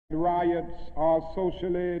Riots are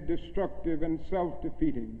socially destructive and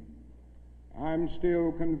self-defeating. I'm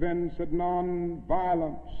still convinced that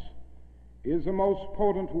non-violence is the most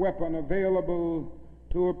potent weapon available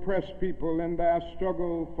to oppress people in their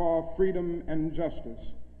struggle for freedom and justice.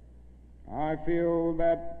 I feel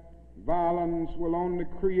that violence will only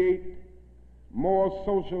create more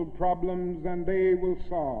social problems than they will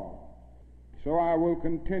solve. So I will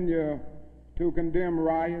continue to condemn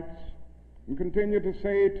riots and continue to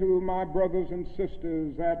say to my brothers and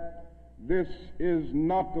sisters that this is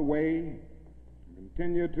not the way.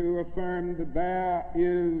 Continue to affirm that there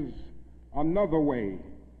is another way.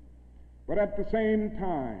 But at the same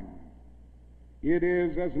time, it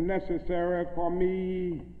is as necessary for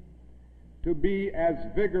me to be as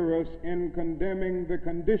vigorous in condemning the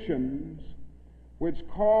conditions which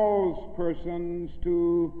cause persons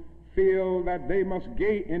to feel that they must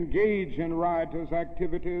engage in riotous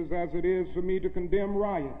activities as it is for me to condemn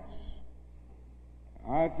riots.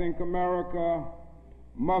 I think America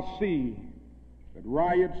must see that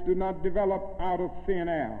riots do not develop out of thin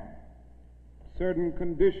air. Certain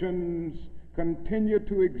conditions continue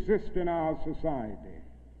to exist in our society,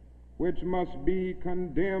 which must be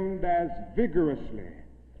condemned as vigorously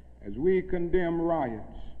as we condemn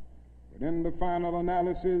riots. But in the final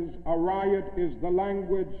analysis, a riot is the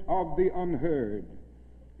language of the unheard.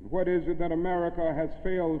 What is it that America has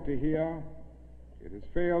failed to hear? It has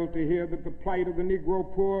failed to hear that the plight of the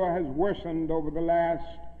Negro poor has worsened over the last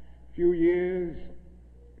few years.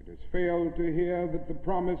 It has failed to hear that the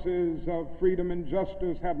promises of freedom and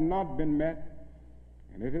justice have not been met.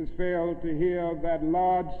 And it has failed to hear that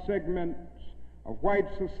large segments of white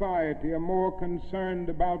society are more concerned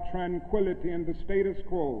about tranquility and the status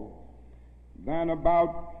quo than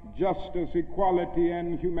about justice, equality,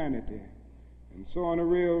 and humanity. And so in a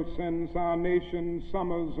real sense, our nation's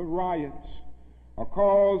summers of riots are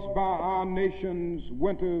caused by our nation's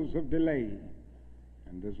winters of delay.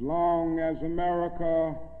 And as long as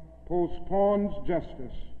America postpones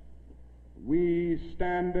justice, we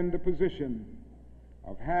stand in the position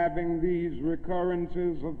of having these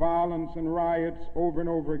recurrences of violence and riots over and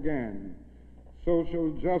over again.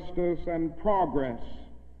 Social justice and progress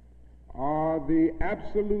are the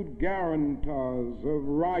absolute guarantors of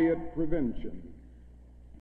riot prevention.